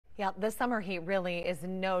Yeah, the summer heat really is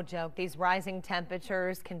no joke. These rising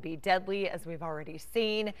temperatures can be deadly, as we've already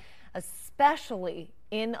seen, especially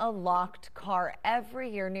in a locked car.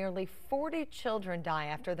 Every year, nearly 40 children die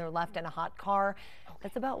after they're left in a hot car.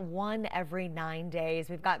 That's about 1 every 9 days.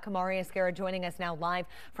 We've got Kamari Esquera joining us now live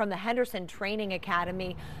from the Henderson Training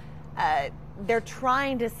Academy. They're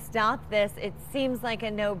trying to stop this. It seems like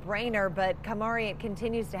a no-brainer, but Kamari, it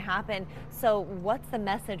continues to happen. So what's the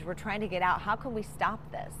message we're trying to get out? How can we stop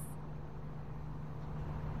this?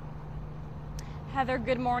 Heather,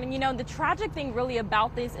 good morning. You know, the tragic thing really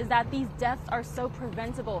about this is that these deaths are so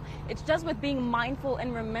preventable. It's just with being mindful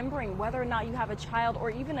and remembering whether or not you have a child or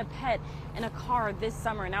even a pet in a car this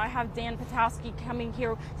summer. Now I have Dan Patowski coming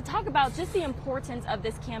here to talk about just the importance of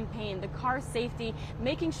this campaign, the car safety,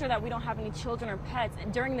 making sure that we don't have any children or pets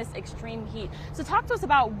during this extreme heat. So talk to us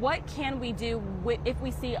about what can we do if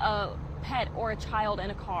we see a pet or a child in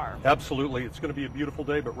a car. Absolutely. It's going to be a beautiful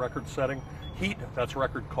day, but record-setting heat, that's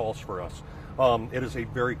record calls for us. It is a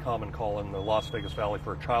very common call in the Las Vegas Valley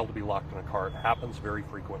for a child to be locked in a car. It happens very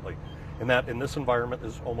frequently. And that in this environment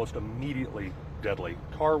is almost immediately deadly.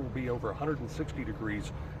 Car will be over 160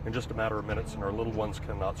 degrees in just a matter of minutes, and our little ones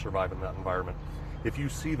cannot survive in that environment. If you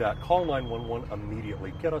see that, call 911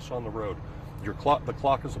 immediately. Get us on the road. The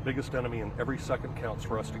clock is the biggest enemy, and every second counts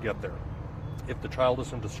for us to get there. If the child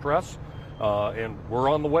is in distress and we're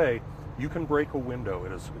on the way, you can break a window.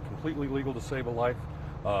 It is completely legal to save a life.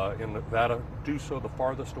 In Nevada, do so the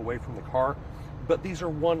farthest away from the car, but these are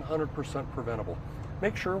 100% preventable.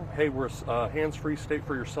 Make sure, hey, we're a hands-free state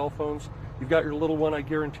for your cell phones. You've got your little one, I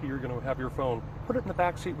guarantee you're going to have your phone. Put it in the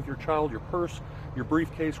back seat with your child, your purse, your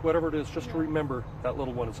briefcase, whatever it is, just to remember that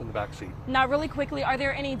little one is in the back seat. Now, really quickly, are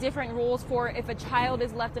there any different rules for if a child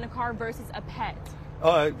is left in a car versus a pet?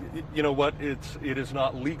 You know what, it is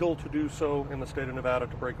not legal to do so in the state of Nevada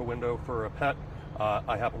to break a window for a pet.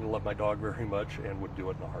 I happen to love my dog very much and would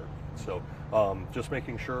do it in a heartbeat. So just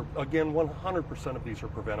making sure, again, 100% of these are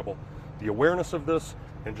preventable. The awareness of this,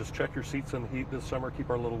 and just check your seats in the heat this summer,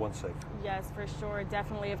 keep our little ones safe. Yes, for sure,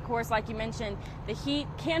 definitely. Of course, like you mentioned, the heat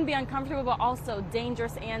can be uncomfortable, but also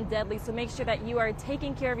dangerous and deadly. So make sure that you are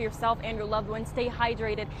taking care of yourself and your loved ones. Stay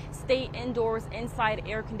hydrated, stay indoors, inside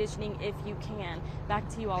air conditioning if you can. Back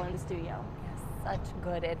to you all in the studio. Yes, such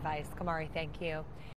good advice. Kamari, thank you.